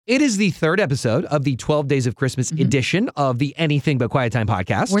It is the third episode of the 12 Days of Christmas edition of the Anything But Quiet Time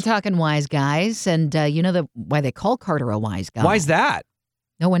podcast. We're talking wise guys, and you know why they call Carter a wise guy. Why is that?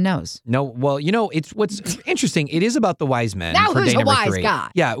 No one knows. No, well, it's what's interesting. It is about the wise men. Now for who's day a number wise 3.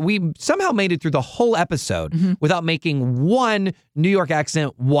 guy? Yeah, we somehow made it through the whole episode without making one New York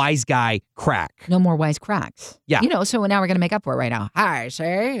accent wise guy crack. No more wise cracks. Yeah. So now we're going to make up for it right now. Hi, see?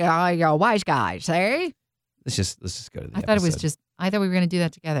 You're a wise guy, see? Let's just go to the episode. I thought we were going to do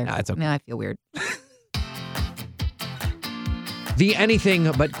that together. Nah, it's okay. Now I feel weird. The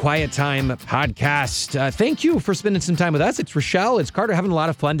Anything But Quiet Time podcast. Thank you for spending some time with us. It's Rochelle. It's Carter having a lot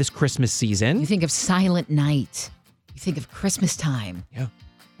of fun this Christmas season. You think of Silent Night. You think of Christmas time. Yeah.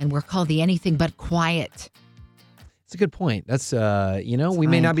 And we're called the Anything But Quiet. That's a good point. That's, we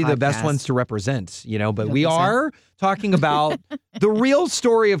may not be the best ones to represent, but we are talking about the real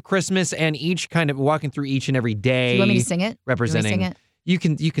story of Christmas and each kind of walking through each and every day. Do you want me to sing it? Representing. You want me to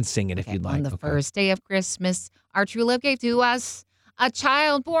sing it? You can sing it if you'd like. On the first day of Christmas, our true love gave to us a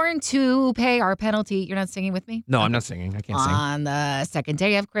child born to pay our penalty. You're not singing with me? No, I'm not singing. I can't sing. On the second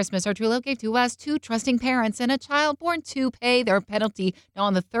day of Christmas, our true love gave to us 2 trusting parents and a child born to pay their penalty. Now,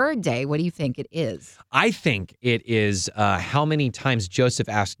 on the third day, what do you think it is? I think it is how many times Joseph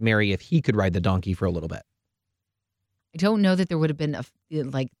asked Mary if he could ride the donkey for a little bit. I don't know that there would have been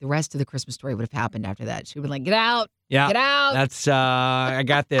the rest of the Christmas story would have happened after that. She would have been like, get out. Yeah. Get out. That's, I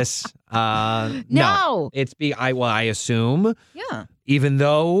got this. No. I assume. Yeah. Even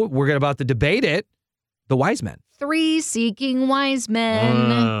though we're about to debate it, the wise men. 3 seeking wise men.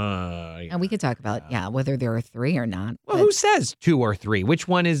 Yeah. And we could talk about, whether there are 3 or not. Well, who says 2 or 3? Which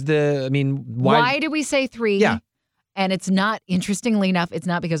one is why do we say 3? Yeah. And it's not, interestingly enough, it's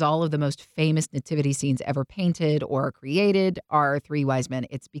not because all of the most famous nativity scenes ever painted or created are 3 wise men.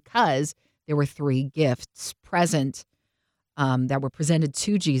 It's because there were 3 gifts present that were presented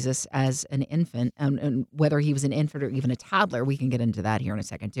to Jesus as an infant. And whether he was an infant or even a toddler, we can get into that here in a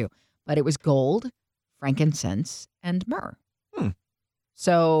second too. But it was gold, frankincense, and myrrh.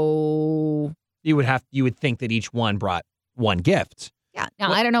 So you would think that each one brought one gift. Yeah.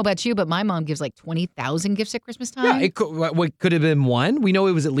 Now, I don't know about you, but my mom gives like 20,000 gifts at Christmas time. Yeah, it could have been 1. We know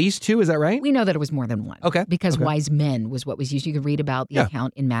it was at least 2. Is that right? We know that it was more than 1. Okay. Because wise men was what was used. You could read about the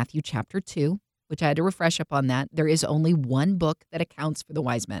account in Matthew chapter 2, which I had to refresh up on that. There is only one book that accounts for the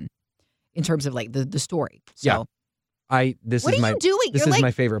wise men in terms of like the story. So, what are you doing? This is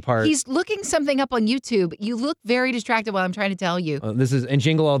my favorite part. He's looking something up on YouTube. You look very distracted while I'm trying to tell you. This is in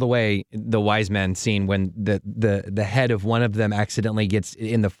Jingle All the Way, the wise men scene when the head of one of them accidentally gets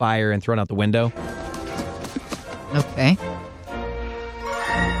in the fire and thrown out the window. Okay.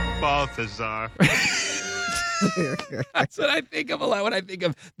 Balthazar. That's what I think of a lot when I think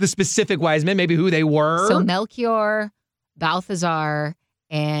of the specific wise men, maybe who they were. So Melchior, Balthazar,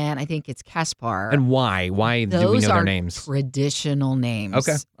 and I think it's Caspar. And why? Why do we know their names? Those are traditional names.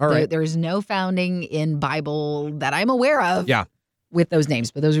 Okay, all right. There's no founding in Bible that I'm aware of. Yeah. With those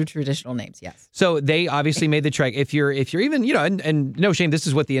names, but those are traditional names, yes. So they obviously made the trek. If you're even, and no shame, this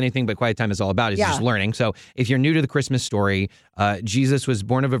is what the Anything But Quiet Time is all about, is just learning. So if you're new to the Christmas story, Jesus was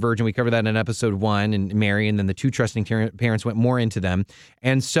born of a virgin. We covered that in episode 1, and Mary, and then the 2 trusting parents went more into them.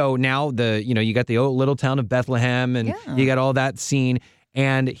 And so now you got the little town of Bethlehem, and you got all that scene.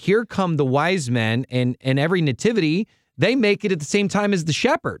 And here come the wise men, and every nativity, they make it at the same time as the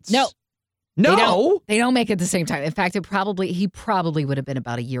shepherds. No. They don't make it at the same time. In fact, he probably would have been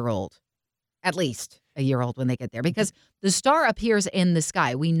about a year old, at least a year old when they get there, because the star appears in the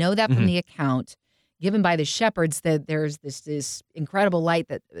sky. We know that from the account given by the shepherds that there's this incredible light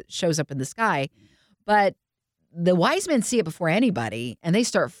that shows up in the sky. But the wise men see it before anybody, and they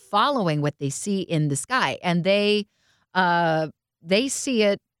start following what they see in the sky, and they see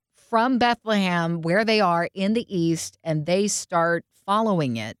it from Bethlehem, where they are in the east, and they start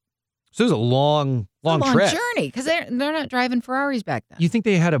following it. So it was a long trip. Journey, because they're not driving Ferraris back then. You think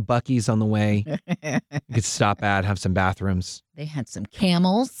they had a Buc-ee's on the way? You could stop at, have some bathrooms. They had some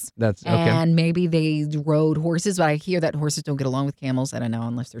camels. That's okay. And maybe they rode horses, but I hear that horses don't get along with camels. I don't know,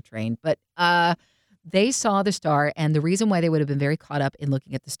 unless they're trained. But they saw the star, and the reason why they would have been very caught up in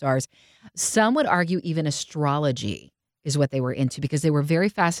looking at the stars, some would argue even astrology is what they were into, because they were very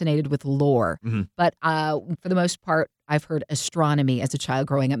fascinated with lore. But for the most part, I've heard astronomy as a child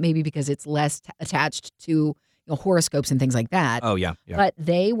growing up, maybe because it's less attached to horoscopes and things like that. Oh, yeah. But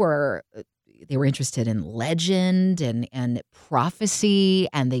they were interested in legend and prophecy,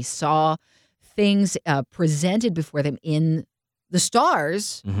 and they saw things presented before them in the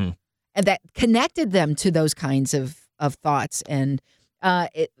stars, and that connected them to those kinds of thoughts. And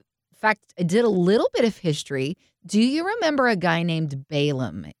fact, I did a little bit of history. Do you remember a guy named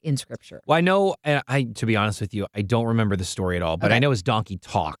Balaam in Scripture? Well, I know, to be honest with you, I don't remember the story at all, but Okay. I know his donkey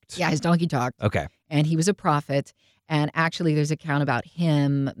talked. Yeah, his donkey talked. Okay. And he was a prophet. And actually, there's an account about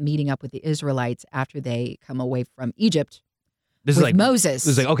him meeting up with the Israelites after they come away from Egypt This with is like Moses. This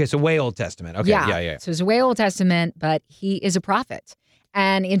is like, okay, so way Old Testament. Okay. Yeah. So it's way Old Testament, but he is a prophet.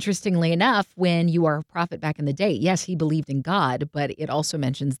 And interestingly enough, when you are a prophet back in the day, yes, he believed in God, but it also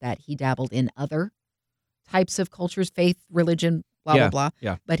mentions that he dabbled in other types of cultures, faith, religion, blah, blah, blah.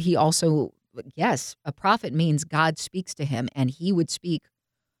 Yeah. But he also, yes, a prophet means God speaks to him, and he would speak.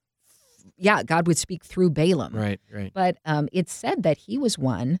 Yeah, God would speak through Balaam. Right. But it's said that he was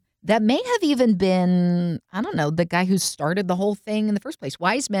one that may have even been, I don't know, the guy who started the whole thing in the first place.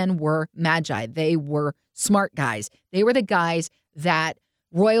 Wise men were magi. They were smart guys. They were the guys that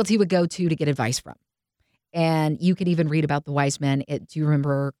royalty would go to get advice from. And you could even read about the wise men. Do you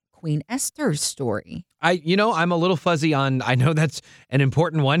remember Queen Esther's story? I'm a little fuzzy on, I know that's an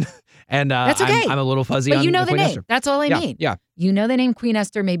important one. And That's okay. I'm a little fuzzy But on you know the Queen name. Esther. That's all I mean. Yeah. You know the name Queen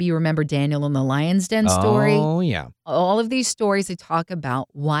Esther. Maybe you remember Daniel in the Lion's Den story. Oh, yeah. All of these stories, they talk about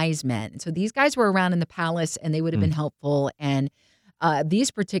wise men. So these guys were around in the palace, and they would have been helpful. And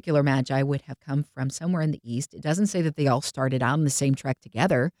these particular magi would have come from somewhere in the east. It doesn't say that they all started out on the same trek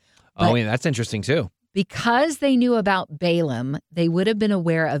together. Oh, yeah, that's interesting too. Because they knew about Balaam, they would have been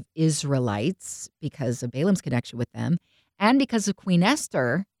aware of Israelites because of Balaam's connection with them. And because of Queen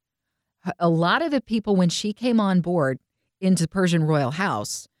Esther, a lot of the people, when she came on board into the Persian royal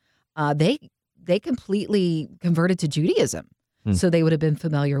house, they completely converted to Judaism. So they would have been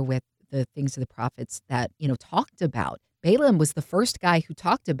familiar with the things of the prophets that, talked about. Balaam was the first guy who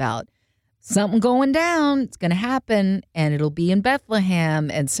talked about something going down. It's going to happen, and it'll be in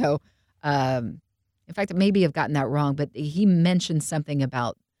Bethlehem. And so, in fact, I maybe have gotten that wrong, but he mentioned something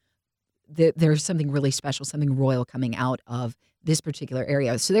about there's something really special, something royal coming out of this particular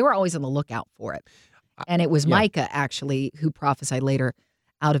area. So they were always on the lookout for it. And it was Micah, actually, who prophesied later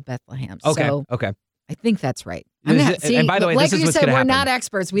out of Bethlehem. Okay. So Okay. I think that's right. And by the way, like this is you what's said, going to we're happen. not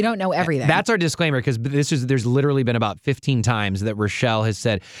experts. We don't know everything. That's our disclaimer, because there's literally been about 15 times that Rochelle has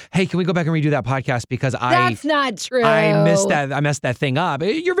said, "Hey, can we go back and redo that podcast because That's not true. I messed that thing up."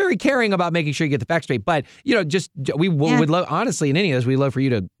 You're very caring about making sure you get the facts straight, but we would love, honestly, in any of this, we'd love for you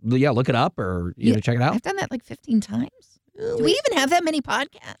to look it up or check it out. I've done that like 15 times. Do we even have that many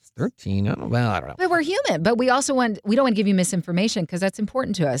podcasts? 13. I don't know. But we're human. But we don't want to give you misinformation because that's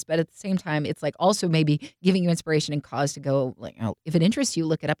important to us. But at the same time, it's like also maybe giving you inspiration and cause to go, if it interests you,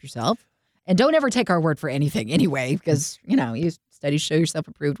 look it up yourself. And don't ever take our word for anything anyway, because, studies show yourself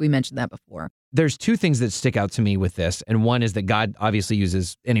approved. We mentioned that before. There's two things that stick out to me with this. And one is that God obviously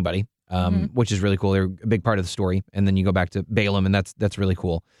uses anybody, which is really cool. They're a big part of the story. And then you go back to Balaam, and that's really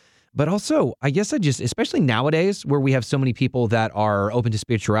cool. But also, I guess especially nowadays where we have so many people that are open to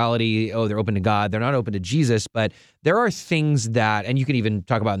spirituality, they're open to God, they're not open to Jesus, but there are things that, and you can even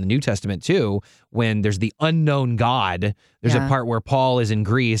talk about in the New Testament too, when there's the unknown God, there's a part where Paul is in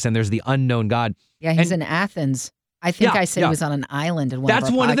Greece and there's the unknown God. Yeah, he's in Athens. I think I said he was on an island in one of our podcasts.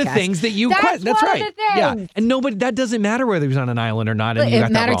 That's one of the things that you That's That's one right. of the things. Yeah. And that doesn't matter whether he was on an island or not. And you It got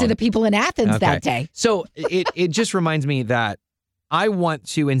that mattered to wrong. the people in Athens that day. So it just reminds me that I want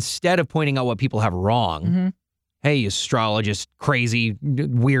to, instead of pointing out what people have wrong, hey, astrologist, crazy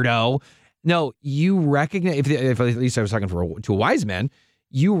weirdo. No, you recognize, if at least I was talking to a wise man,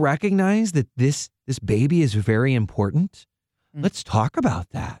 you recognize that this baby is very important. Let's talk about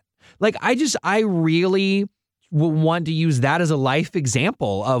that. Like, I really want to use that as a life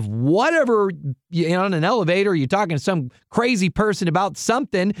example of whatever, on an elevator, you're talking to some crazy person about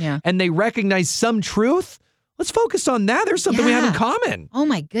something and they recognize some truth. Let's focus on that. There's something we have in common. Oh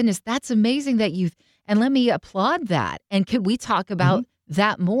my goodness. That's amazing that and let me applaud that. And could we talk about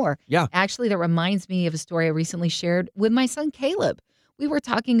that more? Yeah. Actually, that reminds me of a story I recently shared with my son, Caleb. We were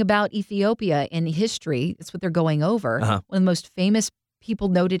talking about Ethiopia in history. That's what they're going over. One of the most famous people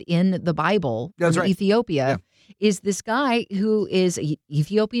noted in the Bible from Ethiopia is this guy who is an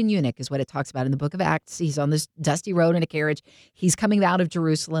Ethiopian eunuch, is what it talks about in the book of Acts. He's on this dusty road in a carriage. He's coming out of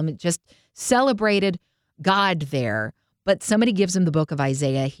Jerusalem, just celebrated God there, but somebody gives him the book of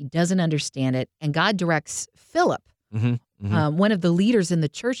Isaiah. He doesn't understand it, and God directs Philip, one of the leaders in the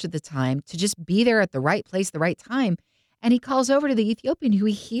church at the time, to just be there at the right place, the right time. And he calls over to the Ethiopian who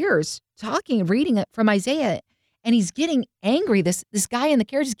he hears talking and reading it from Isaiah, and he's getting angry. This guy in the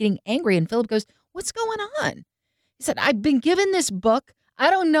carriage is getting angry, and Philip goes, "What's going on?" He said, "I've been given this book.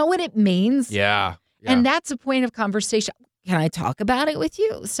 I don't know what it means." Yeah. And that's a point of conversation. Can I talk about it with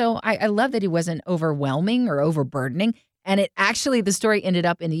you? So I love that he wasn't overwhelming or overburdening. And it actually, the story ended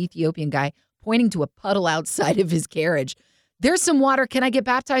up in the Ethiopian guy pointing to a puddle outside of his carriage. There's some water. Can I get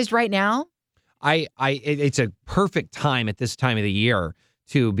baptized right now? It's a perfect time at this time of the year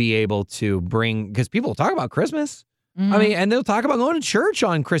to be able to bring, because people talk about Christmas. I mean, and they'll talk about going to church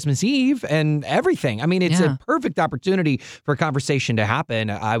on Christmas Eve and everything. I mean, it's a perfect opportunity for a conversation to happen.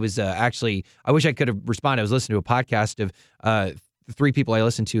 I was actually, I wish I could have responded. I was listening to a podcast of 3 people I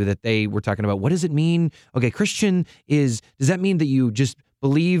listened to that they were talking about, what does it mean? Okay, Christian does that mean that you just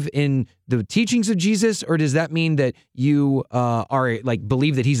believe in the teachings of Jesus, or does that mean that you are like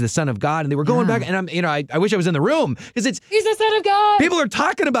believe that he's the Son of God? And they were going back, and I wish I was in the room because he's the Son of God. People are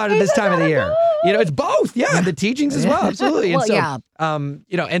talking about it this time of the year. It's both, the teachings as well, absolutely. Well,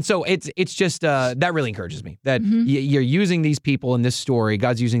 and so it's just that really encourages me that you're using these people in this story.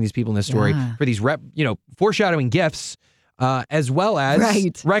 God's using these people in this story for these foreshadowing gifts. As well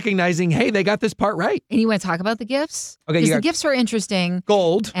as recognizing, hey, they got this part right. And you want to talk about the gifts? Okay, because the gifts are interesting.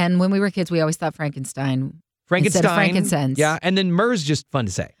 Gold. And when we were kids, we always thought Frankenstein instead of frankincense. Yeah, and then myrrh's just fun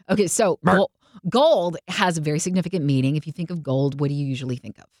to say. Okay, so gold has a very significant meaning. If you think of gold, what do you usually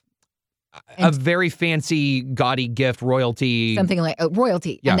think of? A very fancy, gaudy gift, royalty. Something like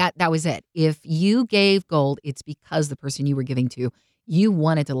royalty. Yeah. And that was it. If you gave gold, it's because the person you were giving to, you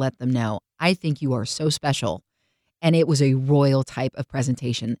wanted to let them know, I think you are so special. And it was a royal type of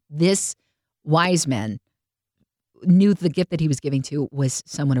presentation. This wise man knew the gift that he was giving to was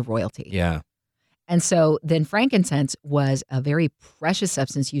someone of royalty. Yeah. And so then frankincense was a very precious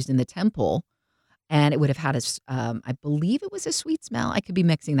substance used in the temple. And it would have had I believe it was a sweet smell. I could be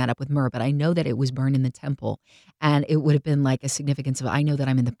mixing that up with myrrh, but I know that it was burned in the temple. And it would have been like a significance of, I know that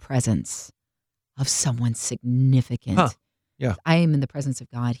I'm in the presence of someone significant. Huh. Yeah. I am in the presence of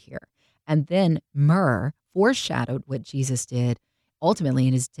God here. And then myrrh foreshadowed what Jesus did ultimately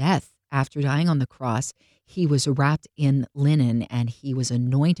in his death. After dying on the cross, he was wrapped in linen and he was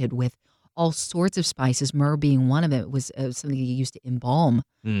anointed with all sorts of spices, myrrh being one of it. It was something he used to embalm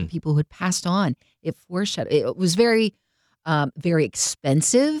people who had passed on. It foreshadowed. It was very, very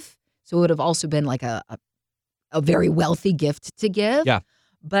expensive. So it would have also been like a very wealthy gift to give. Yeah.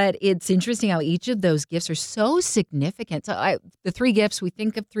 But it's interesting how each of those gifts are so significant. So the 3 gifts, we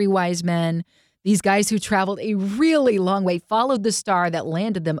think of 3 wise men, these guys who traveled a really long way, followed the star that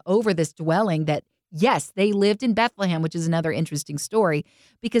landed them over this dwelling that, yes, they lived in Bethlehem, which is another interesting story.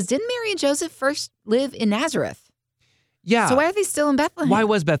 Because didn't Mary and Joseph first live in Nazareth? Yeah. So why are they still in Bethlehem? Why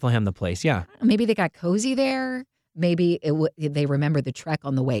was Bethlehem the place? Yeah. Maybe they got cozy there. Maybe they remember the trek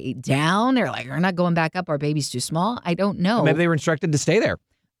on the way down. They're like, we're not going back up. Our baby's too small. I don't know. Or maybe they were instructed to stay there.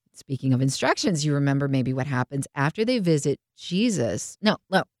 Speaking of instructions, you remember maybe what happens after they visit Jesus. No.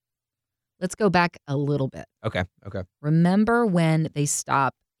 Let's go back a little bit. Okay. Remember when they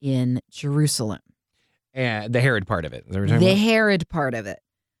stop in Jerusalem? And the Herod part of it. The Herod part of it.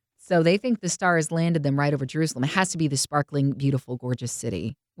 So they think the star has landed them right over Jerusalem. It has to be the sparkling, beautiful, gorgeous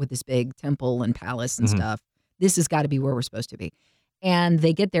city with this big temple and palace and stuff. This has got to be where we're supposed to be. And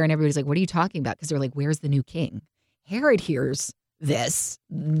they get there and everybody's like, what are you talking about? Because they're like, where's the new king? Herod hears this.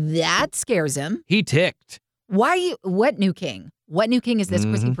 That scares him. He ticked. What new king? What new king is this? Of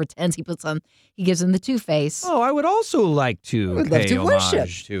course, he pretends he gives him the two-face. Oh, I would also like to pay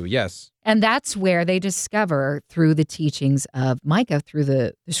homage to, yes. And that's where they discover through the teachings of Micah, through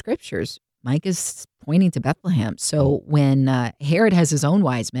the scriptures, Micah's pointing to Bethlehem. So when Herod has his own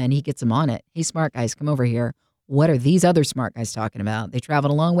wise men, he gets them on it. Hey, smart guys, come over here. What are these other smart guys talking about? They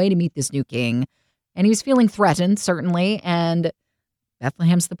traveled a long way to meet this new king. And he was feeling threatened, certainly, and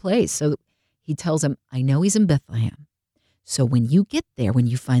Bethlehem's the place. So he tells him, I know he's in Bethlehem. So when you get there, when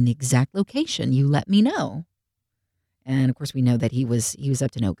you find the exact location, you let me know. And of course, we know that he was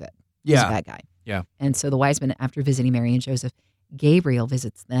up to no good. He was a bad guy. Yeah. And so the wise men, after visiting Mary and Joseph, Gabriel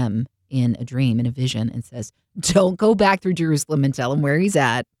visits them in a dream, in a vision, and says, don't go back through Jerusalem and tell him where he's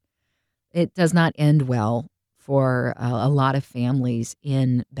at. It does not end well for a lot of families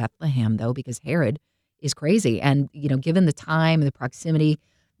in Bethlehem, though, because Herod is crazy. And, given the time and the proximity,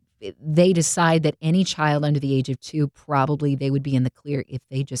 they decide that any child under the age of 2, probably they would be in the clear if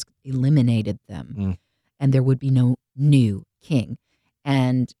they just eliminated them. And there would be no new king.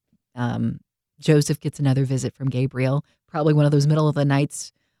 And Joseph gets another visit from Gabriel, probably one of those middle of the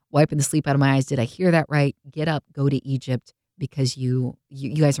nights, wiping the sleep out of my eyes. Did I hear that right? Get up, go to Egypt, because you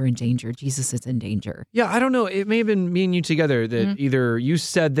guys are in danger. Jesus is in danger. Yeah, I don't know. It may have been me and you together that either you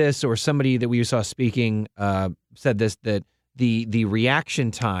said this or somebody that we saw speaking said this, that the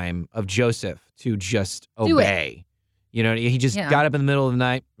reaction time of Joseph to just obey. He just got up in the middle of the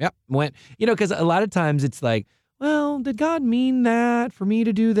night. Yep, went. Because a lot of times it's like, well, did God mean that for me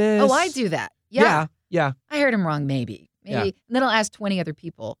to do this? Oh, I do that. Yeah. Yeah. I heard him wrong, maybe. maybe. And then I'll ask 20 other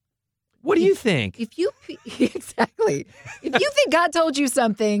people. What do you think? Exactly. If you think God told you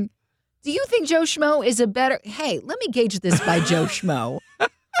something, do you think Joe Schmo is a better? Hey, let me gauge this by Joe Schmo.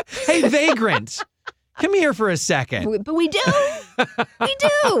 Hey, Vagrant, come here for a second. But we do. We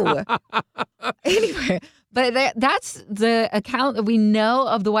do. Anyway, but that's the account that we know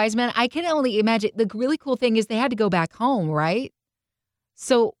of the wise men. I can only imagine. The really cool thing is they had to go back home, right?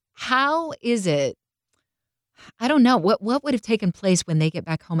 So how is it? I don't know. What would have taken place when they get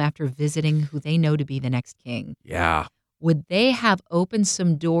back home after visiting who they know to be the next king? Yeah. Would they have opened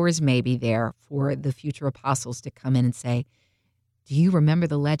some doors maybe there for the future apostles to come in and say, do you remember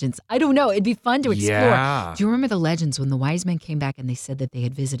the legends? I don't know. It'd be fun to explore. Yeah. Do you remember the legends when the wise men came back and they said that they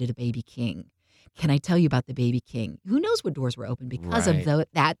had visited a baby king? Can I tell you about the baby king? Who knows what doors were open because of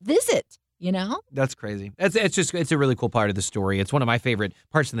that visit, you know? That's crazy. It's a really cool part of the story. It's one of my favorite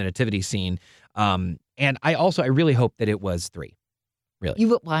parts of the nativity scene. And I really hope that it was 3. Really.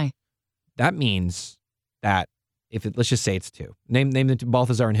 Why? That means that let's just say it's 2. Name the two,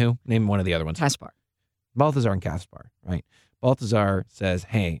 Balthazar and who? Name one of the other ones. Caspar. Balthazar and Caspar, right? Balthazar says,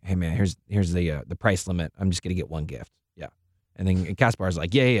 hey man, here's the price limit. I'm just gonna get one gift. Yeah. And then Caspar's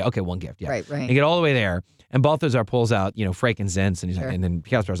like, yeah, okay, one gift. Yeah. Right. And get all the way there. And Balthazar pulls out, frankincense, and and then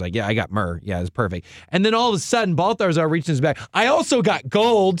Caspar's like, yeah, I got myrrh. Yeah, it's perfect. And then all of a sudden, Balthazar reaches back. I also got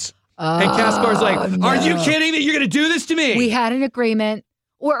gold. And Caspar's like, are you kidding that you're going to do this to me? We had an agreement.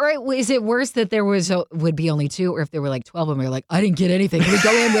 Or is it worse that there would be only 2, or if there were like 12 of them, you're like, I didn't get anything. Can we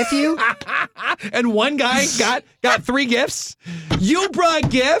go in with you? And one guy got 3 gifts. You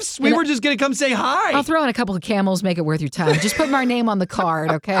brought gifts. We were just going to come say hi. I'll throw in a couple of camels, make it worth your time. Just put our name on the card,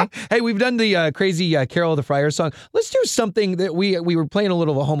 okay? Hey, we've done the crazy Carol of the Friars song. Let's do something that we were playing a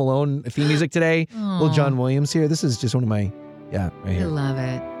little of a Home Alone theme music today. Little John Williams here. This is just one of my, right here. I love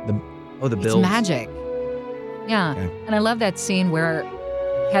it. The Bills. It's magic. Yeah. Okay. And I love that scene where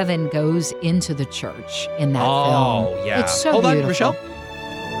Kevin goes into the church in that film. Oh, yeah. It's so Hold beautiful. on, Rochelle.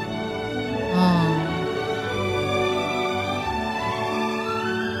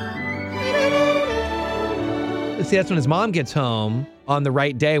 See, that's when his mom gets home on the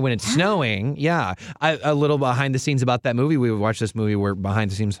right day when it's snowing. Yeah. A little behind the scenes about that movie. We watched this movie where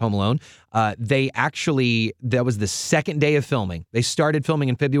behind the scenes Home Alone. That was the second day of filming. They started filming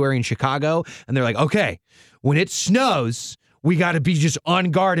in February in Chicago, and they're like, okay, when it snows, we got to be just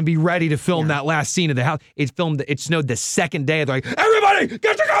on guard and be ready to film that last scene of the house. It snowed the second day. They're like, everybody,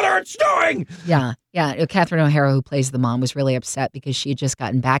 get together, it's snowing. Yeah. Catherine O'Hara, who plays the mom, was really upset because she had just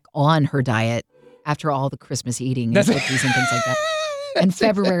gotten back on her diet after all the Christmas eating and cookies and things like that. And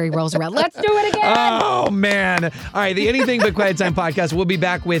February rolls around. Let's do it again. Oh, man. All right. The Anything But Quiet Time podcast. We'll be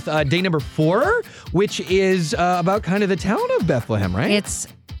back with day number 4, which is about kind of the town of Bethlehem, right? It's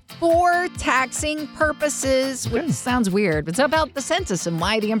for taxing purposes, which sounds weird. It's about the census and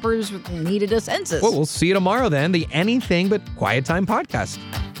why the emperors needed a census. Well, we'll see you tomorrow then. The Anything But Quiet Time podcast.